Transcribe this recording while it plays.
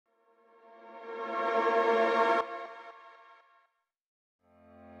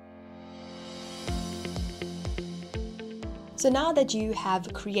So now that you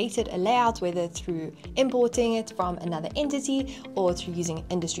have created a layout, whether through importing it from another entity or through using an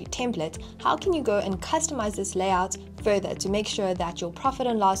industry template, how can you go and customize this layout further to make sure that your profit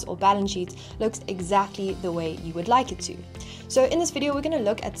and loss or balance sheet looks exactly the way you would like it to? So in this video, we're going to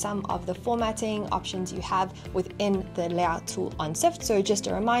look at some of the formatting options you have within the layout tool on Sift. So just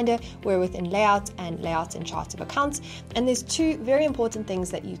a reminder, we're within layout and chart of accounts. And there's two very important things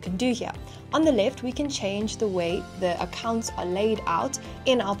that you can do here. On the left, we can change the way the accounts are laid out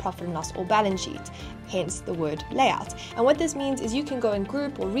in our profit and loss or balance sheet, hence the word layout. And what this means is you can go and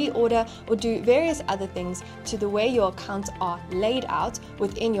group or reorder or do various other things to the way your accounts are laid out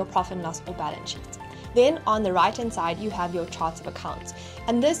within your profit and loss or balance sheet. Then on the right hand side, you have your chart of accounts.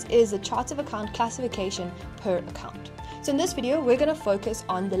 And this is a chart of account classification per account. So in this video, we're going to focus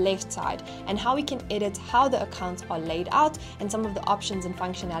on the left side and how we can edit how the accounts are laid out and some of the options and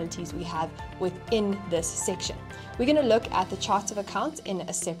functionalities we have within this section. We're going to look at the chart of accounts in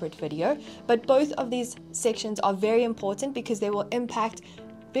a separate video, but both of these sections are very important because they will impact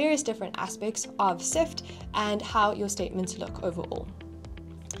various different aspects of Sift and how your statements look overall.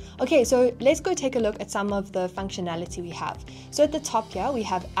 Okay, so let's go take a look at some of the functionality we have. So at the top here, we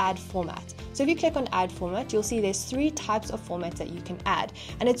have add format. So if you click on add format, you'll see there's 3 types of formats that you can add.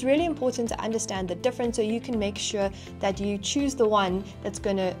 And it's really important to understand the difference so you can make sure that you choose the one that's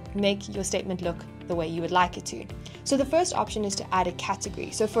going to make your statement look the way you would like it to. So the first option is to add a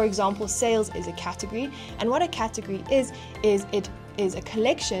category. So for example, sales is a category. And what a category is it is a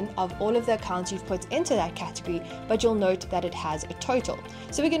collection of all of the accounts you've put into that category, but you'll note that it has a total.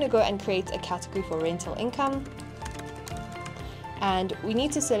 So we're going to go and create a category for rental income. And we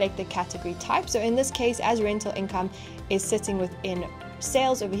need to select the category type. So in this case, as rental income is sitting within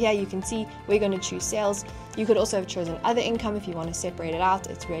sales over here, you can see we're going to choose sales. You could also have chosen other income if you want to separate it out.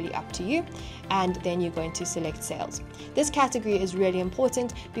 It's really up to you. And then you're going to select sales. This category is really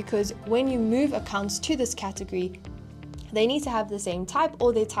important because when you move accounts to this category, they need to have the same type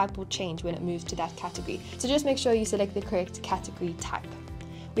or their type will change when it moves to that category. So just make sure you select the correct category type.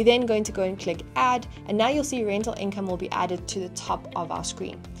 We're then going to go and click add, and now you'll see rental income will be added to the top of our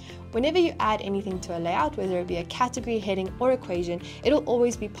screen. Whenever you add anything to a layout, whether it be a category, heading, or equation, it'll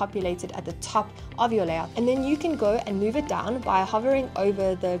always be populated at the top of your layout. And then you can go and move it down by hovering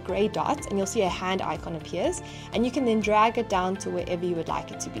over the gray dot, and you'll see a hand icon appears, and you can then drag it down to wherever you would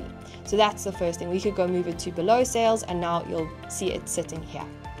like it to be. So that's the first thing. We could go move it to below sales, and now you'll see it sitting here.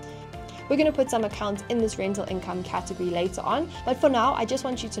 We're going to put some accounts in this rental income category later on, but for now, I just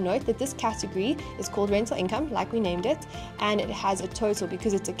want you to note that this category is called rental income, like we named it, and it has a total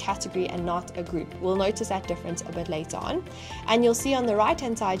because it's a category and not a group. We'll notice that difference a bit later on. And you'll see on the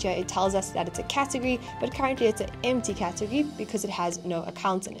right-hand side here, it tells us that it's a category, but currently it's an empty category because it has no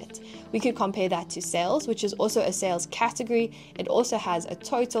accounts in it. We could compare that to sales, which is also a sales category. It also has a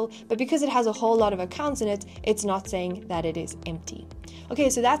total, but because it has a whole lot of accounts in it, it's not saying that it is empty. Okay,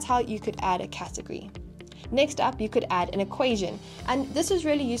 so that's how you could add a category. Next up, you could add an equation. And this is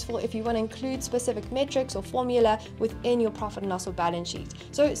really useful if you want to include specific metrics or formula within your profit and loss or balance sheet.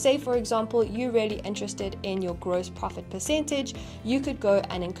 So say, for example, you're really interested in your gross profit percentage, you could go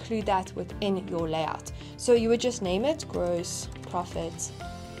and include that within your layout. So you would just name it gross profit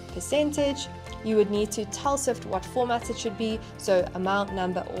percentage. You would need to tell Sift what format it should be, so amount,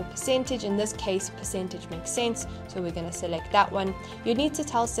 number, or percentage. In this case, percentage makes sense, so we're going to select that one. You need to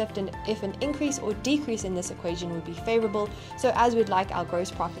tell Sift if an increase or decrease in this equation would be favorable. So as we'd like our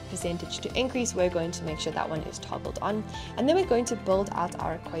gross profit percentage to increase, we're going to make sure that one is toggled on. And then we're going to build out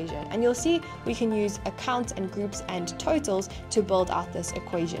our equation. And you'll see we can use accounts and groups and totals to build out this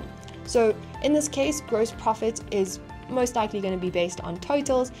equation. So in this case, gross profit is most likely going to be based on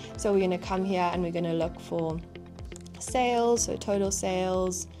totals. So we're going to come here and we're going to look for sales, so total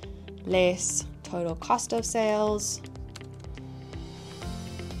sales less total cost of sales.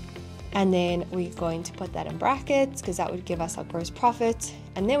 And then we're going to put that in brackets because that would give us our gross profit.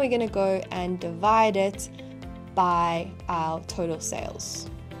 And then we're going to go and divide it by our total sales.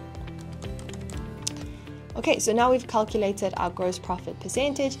 Okay, so now we've calculated our gross profit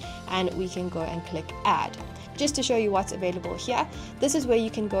percentage and we can go and click add. Just to show you what's available here, this is where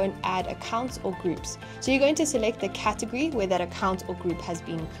you can go and add accounts or groups. So you're going to select the category where that account or group has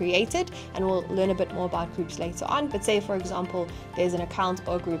been created, and we'll learn a bit more about groups later on. But say, for example, there's an account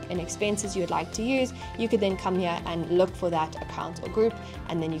or group in expenses you'd like to use, you could then come here and look for that account or group,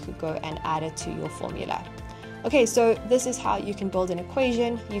 and then you could go and add it to your formula. Okay, so this is how you can build an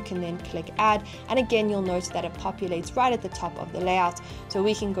equation. You can then click add, and again you'll note that it populates right at the top of the layout, so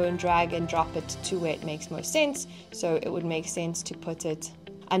we can go and drag and drop it to where it makes most sense. So it would make sense to put it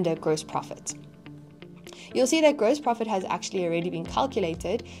under gross profit. you'll see that gross profit has actually already been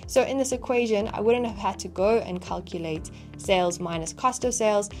calculated. So in this equation, I wouldn't have had to go and calculate sales minus cost of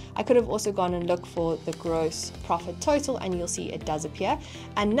sales. I could have also gone and looked for the gross profit total, and you'll see it does appear.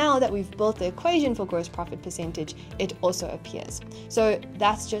 And now that we've built the equation for gross profit percentage, it also appears. So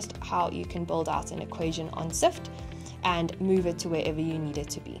that's just how you can build out an equation on SIFT and move it to wherever you need it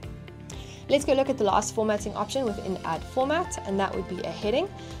to be. Let's go look at the last formatting option within Add Format, and that would be a heading.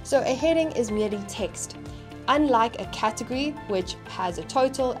 So a heading is merely text. Unlike a category, which has a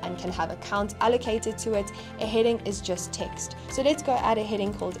total and can have a count allocated to it, a heading is just text. So let's go add a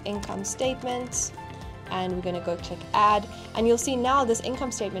heading called Income Statement, and we're going to go click Add, and you'll see now this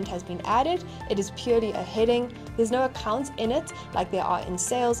income statement has been added. It is purely a heading. There's no accounts in it like there are in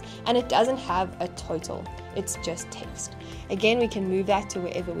sales, and it doesn't have a total. It's just text. Again, we can move that to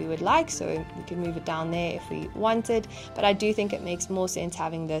wherever we would like, so we can move it down there if we wanted, but I do think it makes more sense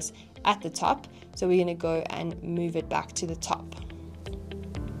having this at the top, so we're going to go and move it back to the top.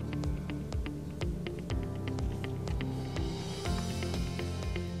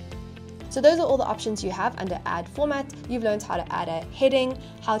 So those are all the options you have under Add Format. You've learned how to add a heading,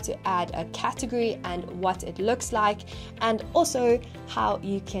 how to add a category and what it looks like, and also how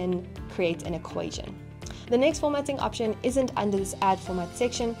you can create an equation. The next formatting option isn't under this Add Format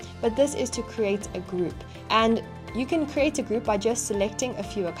section, but this is to create a group. And you can create a group by just selecting a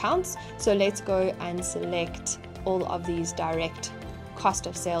few accounts. So let's go and select all of these direct cost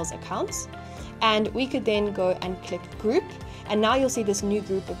of sales accounts. And we could then go and click Group. And now you'll see this new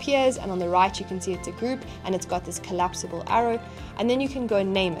group appears, and on the right you can see it's a group and it's got this collapsible arrow, and then you can go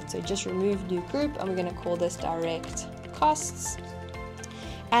and name it. So just remove new group, and we're going to call this direct costs.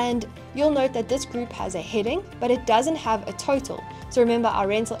 And you'll note that this group has a heading, but it doesn't have a total. So remember, our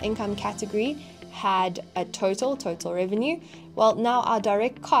rental income category had a total revenue. Well, now our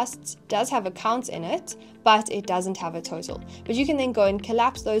direct costs does have accounts in it, but it doesn't have a total. But you can then go and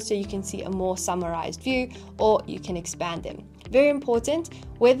collapse those so you can see a more summarized view, or you can expand them. Very important,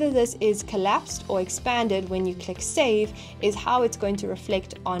 whether this is collapsed or expanded when you click Save is how it's going to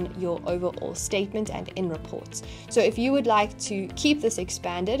reflect on your overall statement and in reports. So if you would like to keep this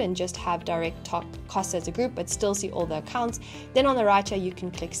expanded and just have direct costs as a group but still see all the accounts, then on the right here you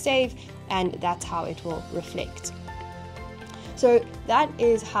can click Save, and that's how it will reflect. So that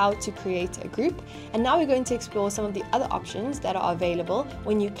is how to create a group. And now we're going to explore some of the other options that are available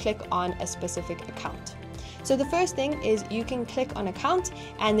when you click on a specific account. So the first thing is you can click on account,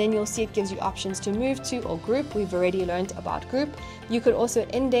 and then you'll see it gives you options to move to or group. We've already learned about group. You could also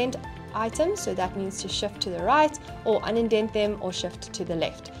indent items, so that means to shift to the right, or unindent them or shift to the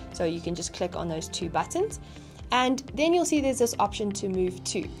left. So you can just click on those two buttons. And then you'll see there's this option to move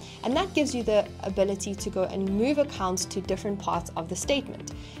to, and that gives you the ability to go and move accounts to different parts of the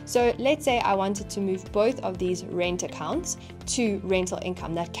statement. So let's say I wanted to move both of these rent accounts to rental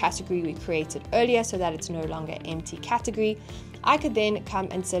income, that category we created earlier, so that it's no longer empty category. I could then come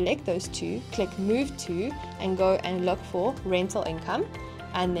and select those two, click move to, and go and look for rental income,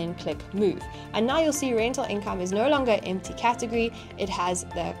 and then click move. And now you'll see rental income is no longer empty category, it has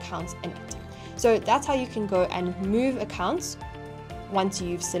the accounts in it. So that's how you can go and move accounts once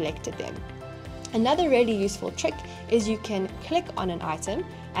you've selected them. Another really useful trick is you can click on an item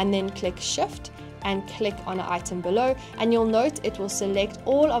and then click Shift and click on an item below, and you'll note it will select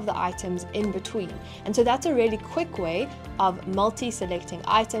all of the items in between. And so that's a really quick way of multi-selecting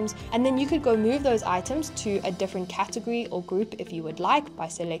items, and then you could go move those items to a different category or group if you would like by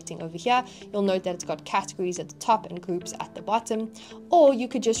selecting over here. You'll note that it's got categories at the top and groups at the bottom, or you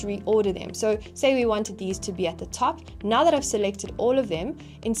could just reorder them. So say we wanted these to be at the top. Now that I've selected all of them,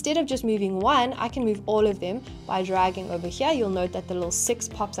 instead of just moving one, I can move all of them by dragging over here. You'll note that the little 6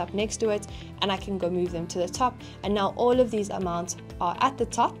 pops up next to it, and I can go move them to the top, and now all of these amounts are at the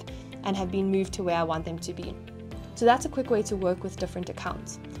top and have been moved to where I want them to be. So that's a quick way to work with different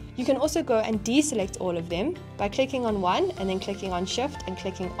accounts. You can also go and deselect all of them by clicking on one and then clicking on Shift and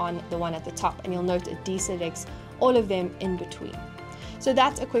clicking on the one at the top, and you'll note it deselects all of them in between. So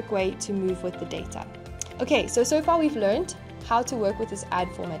that's a quick way to move with the data. Okay, so far we've learned how to work with this add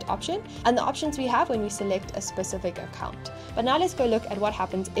format option and the options we have when we select a specific account. But now let's go look at what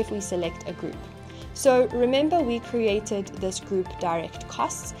happens if we select a group. So remember, we created this group direct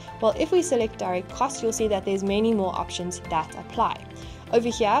costs. Well, if we select direct costs, you'll see that there's many more options that apply. Over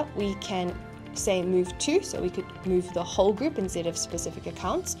here, we can say move to, so we could move the whole group instead of specific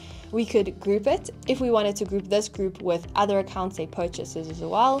accounts. We could group it if we wanted to group this group with other accounts, say purchases as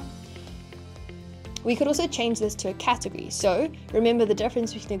well. We could also change this to a category. So remember the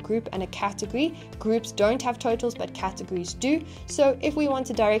difference between a group and a category. Groups don't have totals, but categories do. So if we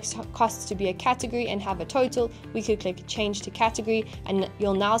wanted direct costs to be a category and have a total, we could click change to category, and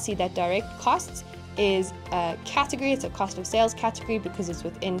you'll now see that direct costs is a category. It's a cost of sales category because it's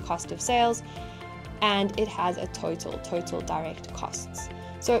within cost of sales, and it has a total direct costs.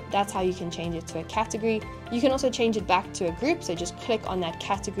 So that's how you can change it to a category. You can also change it back to a group. So just click on that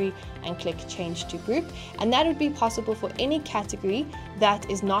category and click change to group. And that would be possible for any category that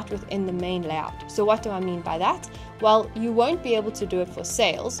is not within the main layout. So what do I mean by that? Well, you won't be able to do it for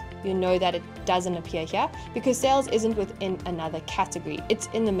sales. You know that it doesn't appear here because sales isn't within another category. It's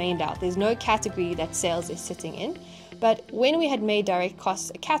in the main layout. There's no category that sales is sitting in. But when we had made direct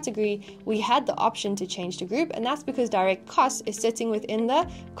costs a category, we had the option to change to group, and that's because direct costs is sitting within the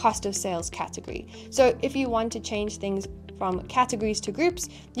cost of sales category. So if you want to change things from categories to groups,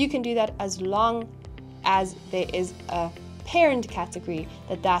 you can do that as long as there is a parent category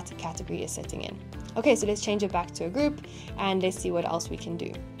that category is sitting in. Okay, so let's change it back to a group and let's see what else we can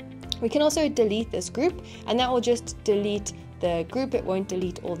do. We can also delete this group, and that will just delete the group. It won't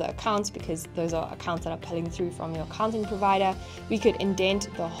delete all the accounts because those are accounts that are pulling through from your accounting provider. We could indent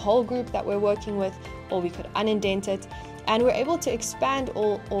the whole group that we're working with, or we could unindent it, and we're able to expand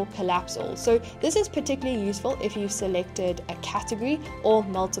all or collapse all. So this is particularly useful if you've selected a category or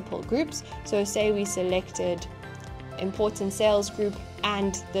multiple groups. So say we selected important sales group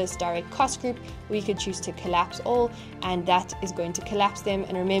and this direct cost group, we could choose to collapse all, and that is going to collapse them.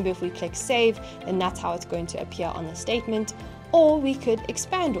 And remember, if we click save, then that's how it's going to appear on the statement. Or we could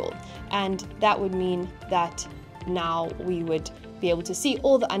expand all, and that would mean that now we would be able to see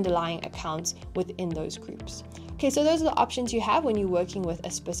all the underlying accounts within those groups. Okay, so those are the options you have when you're working with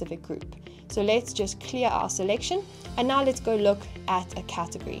a specific group. So let's just clear our selection, and now let's go look at a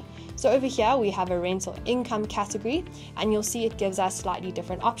category. So over here we have a rental income category, and you'll see it gives us slightly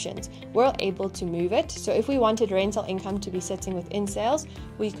different options. We're able to move it. So if we wanted rental income to be sitting within sales,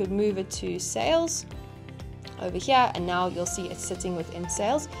 we could move it to sales over here, and now you'll see it's sitting within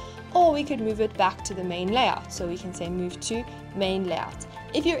sales. Or we could move it back to the main layout. So we can say move to main layout.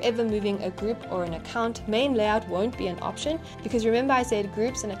 If you're ever moving a group or an account, main layout won't be an option because remember I said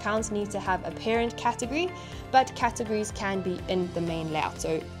groups and accounts need to have a parent category, but categories can be in the main layout,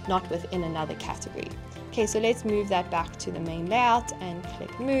 so not within another category. Okay, so let's move that back to the main layout and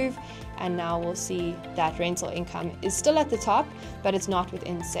click move, and now we'll see that rental income is still at the top, but it's not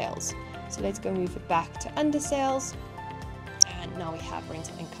within sales. So let's go move it back to under sales, and now we have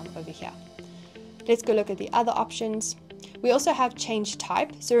rental income over here. Let's go look at the other options. We also have change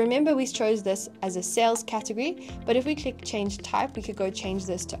type. So remember we chose this as a sales category, but if we click change type, we could go change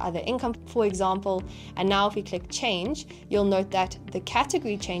this to other income, for example. And now if we click change, you'll note that the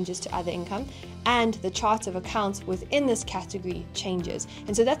category changes to other income and the chart of accounts within this category changes.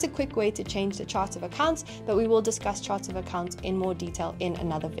 And so that's a quick way to change the charts of accounts, but we will discuss charts of accounts in more detail in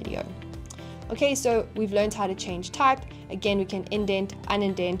another video. Okay, so we've learned how to change type. Again, we can indent,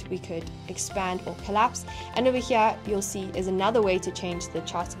 unindent, we could expand or collapse. And over here, you'll see is another way to change the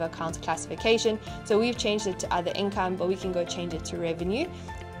chart of accounts classification. So we've changed it to other income, but we can go change it to revenue.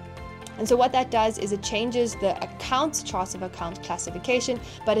 And so what that does is it changes the accounts chart of account classification,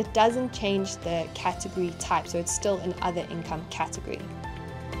 but it doesn't change the category type. So it's still an other income category.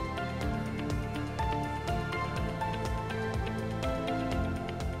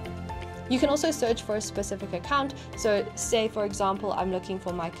 You can also search for a specific account. So say, for example, I'm looking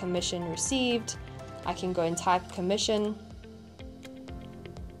for my commission received. I can go and type commission.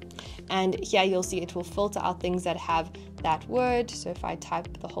 And here you'll see it will filter out things that have that word. So if I type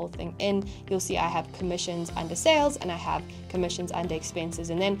the whole thing in, you'll see I have commissions under sales and I have commissions under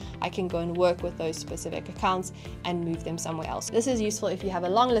expenses. And then I can go and work with those specific accounts and move them somewhere else. This is useful if you have a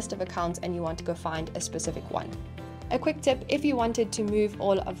long list of accounts and you want to go find a specific one. A quick tip, if you wanted to move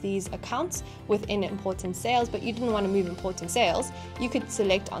all of these accounts within important sales, but you didn't want to move important sales, you could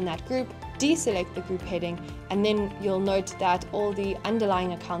select on that group, deselect the group heading, and then you'll note that all the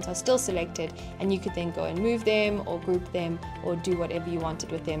underlying accounts are still selected, and you could then go and move them or group them or do whatever you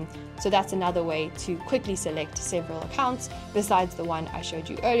wanted with them. So that's another way to quickly select several accounts besides the one I showed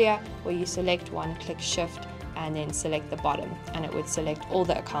you earlier, where you select one, click shift, and then select the bottom, and it would select all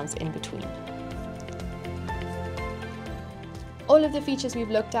the accounts in between. All of the features we've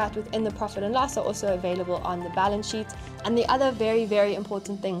looked at within the profit and loss are also available on the balance sheet. And the other very, very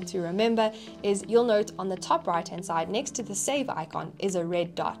important thing to remember is you'll note on the top right hand side next to the save icon is a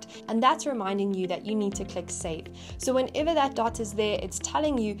red dot. And that's reminding you that you need to click save. So whenever that dot is there, it's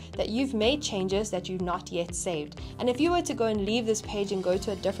telling you that you've made changes that you've not yet saved. And if you were to go and leave this page and go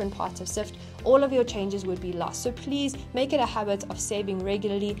to a different part of SIFT, all of your changes would be lost. So please make it a habit of saving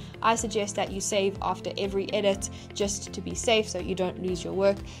regularly. I suggest that you save after every edit just to be safe so you don't lose your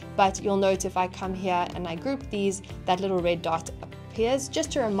work. But you'll note if I come here and I group these, that little red dot appears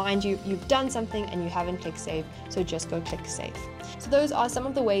just to remind you you've done something and you haven't clicked save, so just go click save. So those are some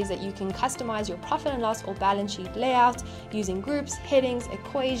of the ways that you can customize your profit and loss or balance sheet layout using groups, headings,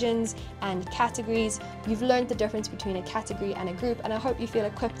 equations, and categories. You've learned the difference between a category and a group, and I hope you feel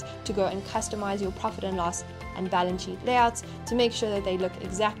equipped to go and customize your profit and loss and balance sheet layouts to make sure that they look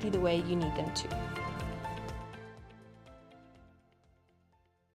exactly the way you need them to.